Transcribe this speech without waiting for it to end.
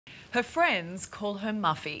Her friends call her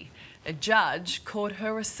Muffy. A judge called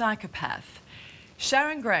her a psychopath.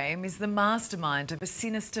 Sharon Graham is the mastermind of a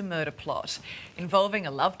sinister murder plot involving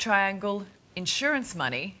a love triangle, insurance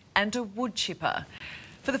money and a wood chipper.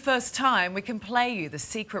 For the first time, we can play you the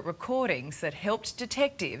secret recordings that helped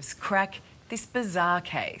detectives crack this bizarre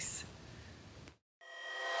case.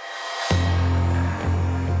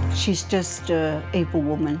 She's just an evil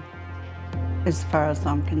woman, as far as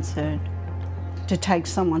I'm concerned. To take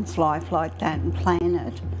someone's life like that and plan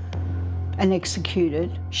it and execute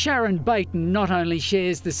it. Sharon Baton not only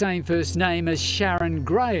shares the same first name as Sharon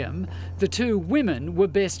Graham, the two women were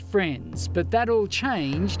best friends, but that all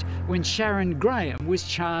changed when Sharon Graham was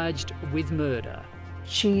charged with murder.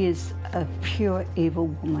 She is a pure evil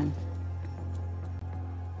woman.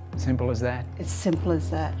 Simple as that? It's simple as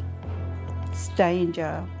that. Stay in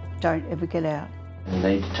jail, don't ever get out. You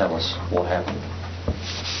need to tell us what happened.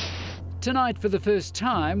 Tonight, for the first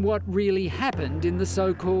time, what really happened in the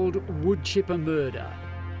so-called wood chipper murder.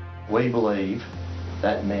 We believe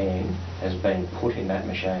that man has been put in that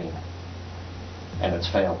machine and it's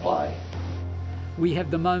foul play. We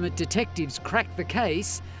have the moment detectives crack the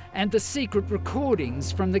case and the secret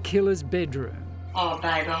recordings from the killer's bedroom. Oh,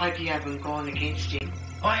 babe, I hope you haven't gone against him.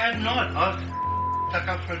 I have not. I've stuck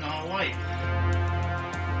up for an whole week.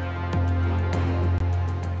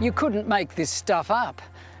 You couldn't make this stuff up.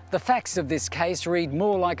 The facts of this case read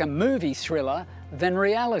more like a movie thriller than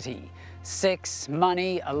reality. Sex,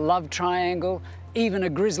 money, a love triangle, even a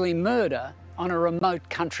grisly murder on a remote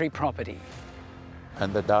country property.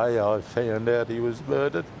 And the day I found out he was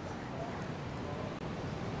murdered,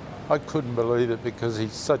 I couldn't believe it because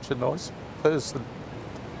he's such a nice person.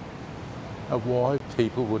 And why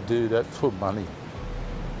people would do that for money.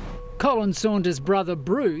 Colin Saunders' brother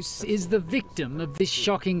Bruce is the victim of this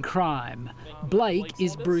shocking crime. Blake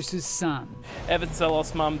is Bruce's son. Ever since I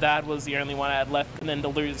lost Mum, Dad was the only one I had left, and then to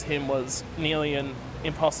lose him was nearly an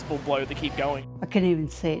impossible blow to keep going. I can even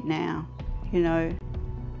see it now, you know,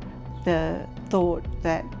 the thought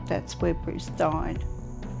that that's where Bruce died,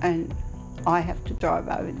 and I have to drive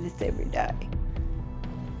over this every day.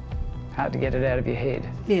 Hard to get it out of your head.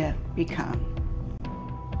 Yeah, you can't.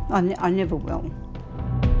 I never will.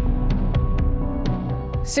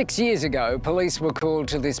 6 years ago, police were called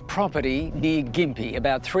to this property near Gympie,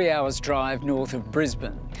 about 3 hours' drive north of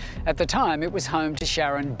Brisbane. At the time, it was home to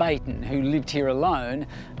Sharon Baton, who lived here alone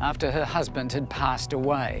after her husband had passed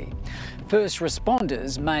away. First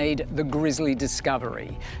responders made the grisly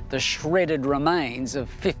discovery: the shredded remains of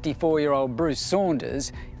 54-year-old Bruce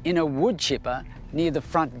Saunders in a wood chipper near the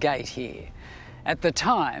front gate here. At the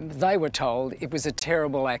time, they were told it was a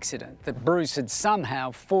terrible accident, that Bruce had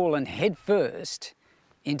somehow fallen headfirst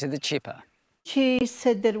into the chipper. She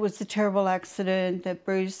said that it was a terrible accident, that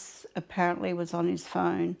Bruce apparently was on his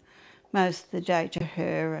phone most of the day to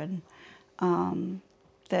her, and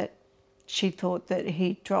that she thought that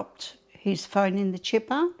he dropped his phone in the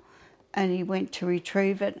chipper and he went to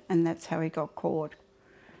retrieve it, and that's how he got caught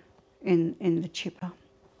in the chipper.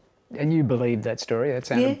 And you believed that story? That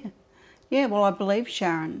sounded... Yeah, well, I believe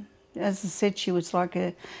Sharon. As I said, she was like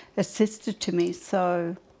a sister to me,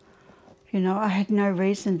 so, you know, I had no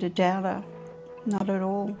reason to doubt her, not at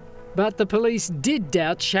all. But the police did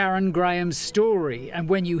doubt Sharon Graham's story, and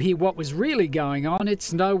when you hear what was really going on,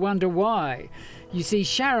 it's no wonder why. You see,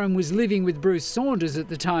 Sharon was living with Bruce Saunders at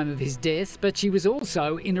the time of his death, but she was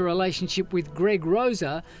also in a relationship with Greg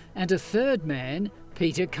Rosa and a third man,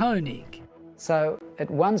 Peter Koenig. So at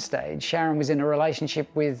one stage, Sharon was in a relationship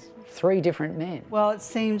with 3 different men. Well, it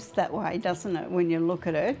seems that way, doesn't it, when you look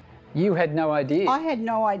at it? You had no idea? I had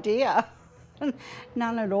no idea.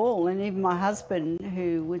 None at all. And even my husband,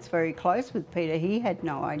 who was very close with Peter, he had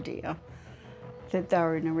no idea that they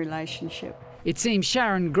were in a relationship. It seems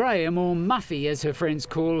Sharon Graham, or Muffy as her friends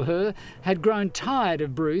call her, had grown tired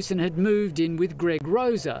of Bruce and had moved in with Greg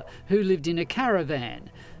Rosa, who lived in a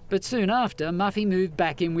caravan. But soon after, Muffy moved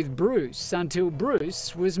back in with Bruce until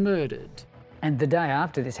Bruce was murdered. And the day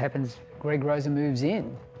after this happens, Greg Rosa moves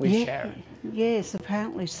in with Sharon. Yes,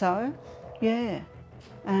 apparently so, yeah.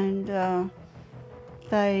 And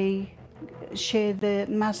they share the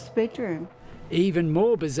master bedroom. Even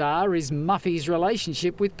more bizarre is Muffy's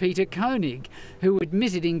relationship with Peter Koenig, who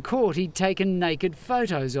admitted in court he'd taken naked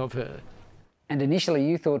photos of her. And initially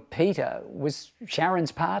you thought Peter was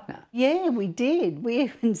Sharon's partner. Yeah, we did. We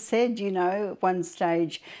even said, you know, at one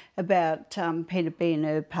stage about Peter being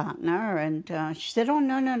her partner, and she said, oh,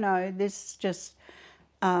 no, this is just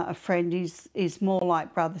a friend is more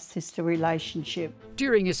like brother-sister relationship.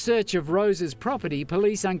 During a search of Rosa's property,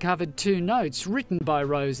 police uncovered 2 notes written by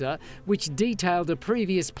Rosa which detailed a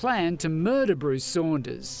previous plan to murder Bruce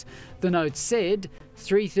Saunders. The notes said,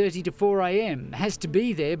 3:30 to 4 a.m, has to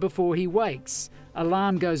be there before he wakes.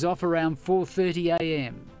 Alarm goes off around 4:30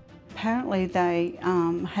 a.m. Apparently they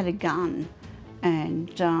had a gun, and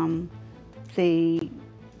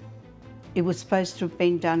it was supposed to have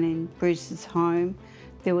been done in Bruce's home.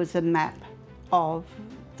 There was a map of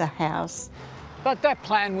the house. But that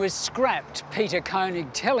plan was scrapped, Peter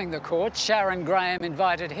Koenig telling the court Sharon Graham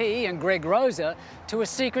invited he and Greg Rosa to a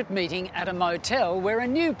secret meeting at a motel where a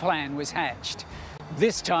new plan was hatched.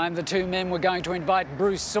 This time the 2 men were going to invite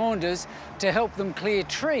Bruce Saunders to help them clear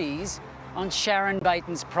trees on Sharon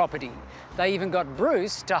Baton's property. They even got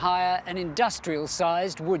Bruce to hire an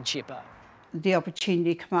industrial-sized wood chipper. The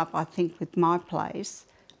opportunity came up, I think, with my place,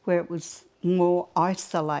 where it was more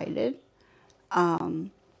isolated,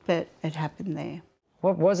 but it happened there.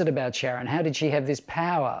 What was it about Sharon? How did she have this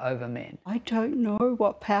power over men? I don't know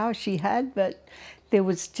what power she had, but there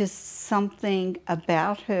was just something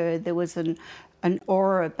about her. There was an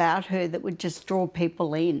aura about her that would just draw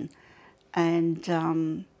people in.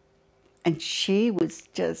 And she was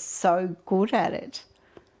just so good at it.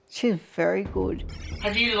 She was very good.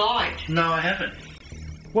 Have you lied? No, I haven't.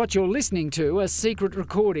 What you're listening to are secret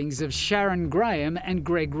recordings of Sharon Graham and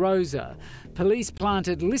Greg Rosa. Police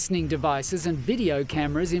planted listening devices and video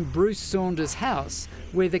cameras in Bruce Saunders' house,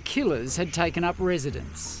 where the killers had taken up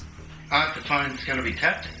residence. Aren't the phones going to be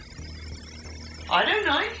tapped? I don't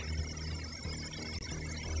know.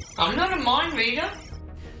 I'm not a mind reader.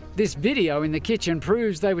 This video in the kitchen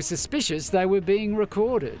proves they were suspicious they were being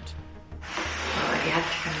recorded. Oh, you have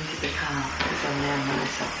to come into the car because I now know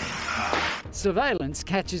something. Surveillance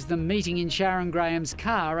catches them meeting in Sharon Graham's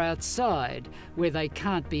car outside, where they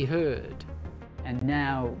can't be heard. And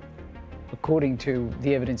now, according to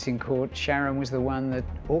the evidence in court, Sharon was the one that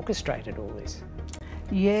orchestrated all this.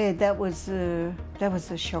 Yeah, that was a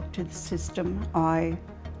shock to the system. I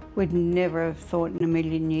would never have thought in a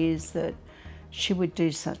million years that she would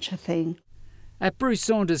do such a thing. At Bruce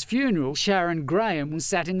Saunders' funeral, Sharon Graham was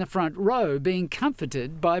sat in the front row being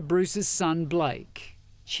comforted by Bruce's son Blake.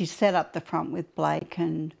 She sat up the front with Blake,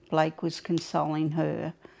 and Blake was consoling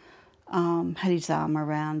her, had his arm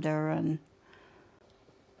around her, and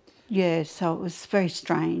yeah, so it was very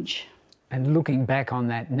strange. And looking back on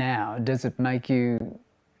that now, does it make you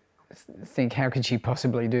think, how could she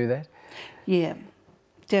possibly do that? Yeah,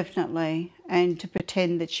 definitely. And to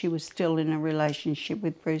pretend that she was still in a relationship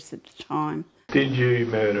with Bruce at the time. Did you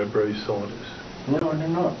murder Bruce Saunders? No, I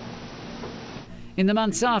did not. In the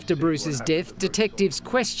months after Bruce's death, detectives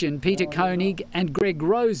questioned Peter Koenig and Greg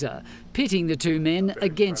Rosa, pitting the 2 men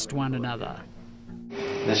against one another.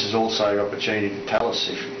 This is also your opportunity to tell us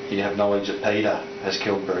if you have knowledge that Peter has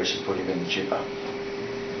killed Bruce and put him in the chipper.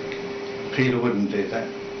 Peter wouldn't do that.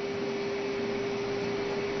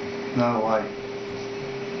 No way.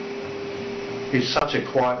 He's such a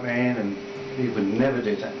quiet man and he would never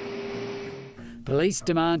do that. Police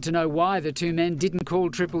demand to know why the 2 men didn't call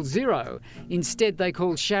 000. Instead, they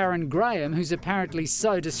call Sharon Graham, who's apparently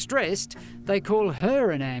so distressed, they call her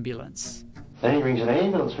an ambulance. Then he rings an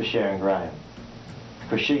ambulance for Sharon Graham,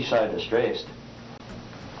 because she's so distressed.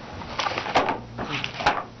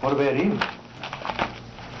 What about him?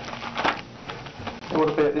 And what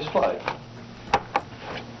about this bloke?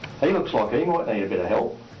 He looks like he might need a bit of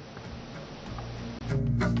help.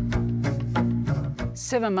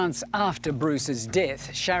 7 months after Bruce's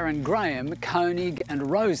death, Sharon Graham, Koenig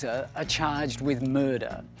and Rosa are charged with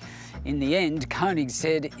murder. In the end, Koenig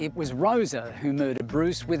said it was Rosa who murdered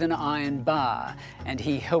Bruce with an iron bar, and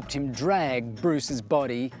he helped him drag Bruce's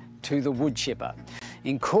body to the wood chipper.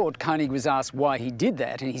 In court, Koenig was asked why he did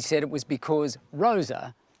that, and he said it was because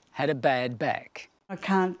Rosa had a bad back. I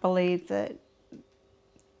can't believe that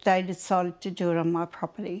they decided to do it on my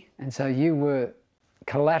property. And so you were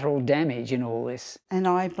collateral damage in all this. And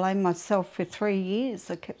I blamed myself for 3 years.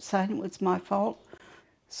 I kept saying it was my fault.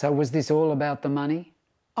 So was this all about the money?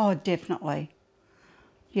 Oh, definitely.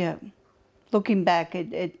 Yeah. Looking back,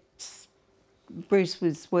 Bruce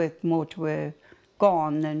was worth more to her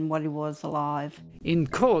gone than what he was alive. In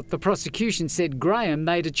court, the prosecution said Graham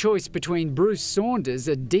made a choice between Bruce Saunders,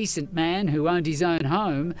 a decent man who owned his own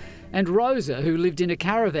home, and Rosa, who lived in a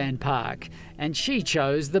caravan park, and she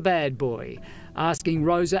chose the bad boy, asking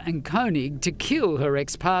Rosa and Koenig to kill her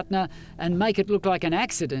ex-partner and make it look like an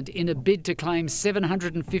accident in a bid to claim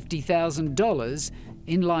 $750,000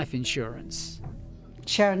 in life insurance.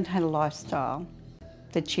 Sharon had a lifestyle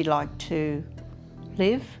that she liked to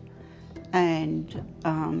live,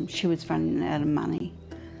 and she was running out of money.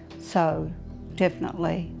 So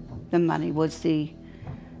definitely the money was the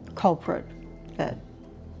culprit that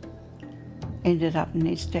ended up in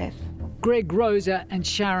his death. Greg Rosa and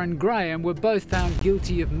Sharon Graham were both found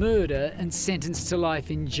guilty of murder and sentenced to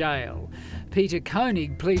life in jail. Peter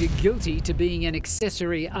Koenig pleaded guilty to being an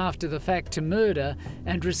accessory after the fact to murder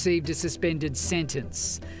and received a suspended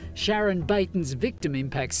sentence. Sharon Baton's victim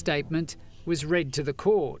impact statement was read to the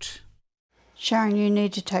court. Sharon, you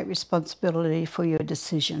need to take responsibility for your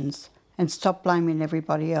decisions and stop blaming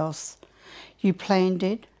everybody else. You planned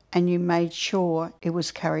it and you made sure it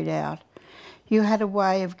was carried out. You had a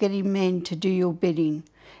way of getting men to do your bidding.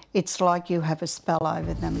 It's like you have a spell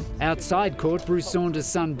over them. Outside court, Bruce Saunders'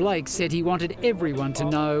 son Blake said he wanted everyone to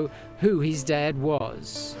know who his dad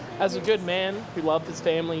was. As a good man who loved his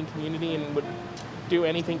family and community and would do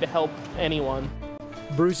anything to help anyone.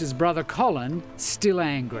 Bruce's brother Colin, still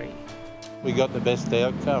angry. We got the best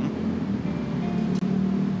outcome,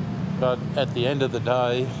 but at the end of the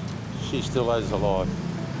day, she still has a life,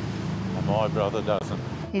 and my brother doesn't.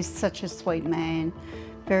 He's such a sweet man,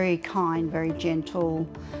 very kind, very gentle,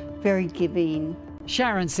 very giving.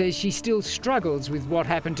 Sharon says she still struggles with what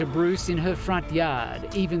happened to Bruce in her front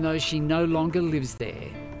yard, even though she no longer lives there.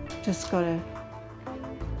 Just got to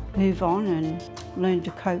move on and learn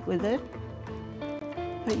to cope with it.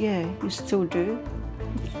 But yeah, you still do.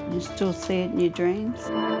 You still see it in your dreams.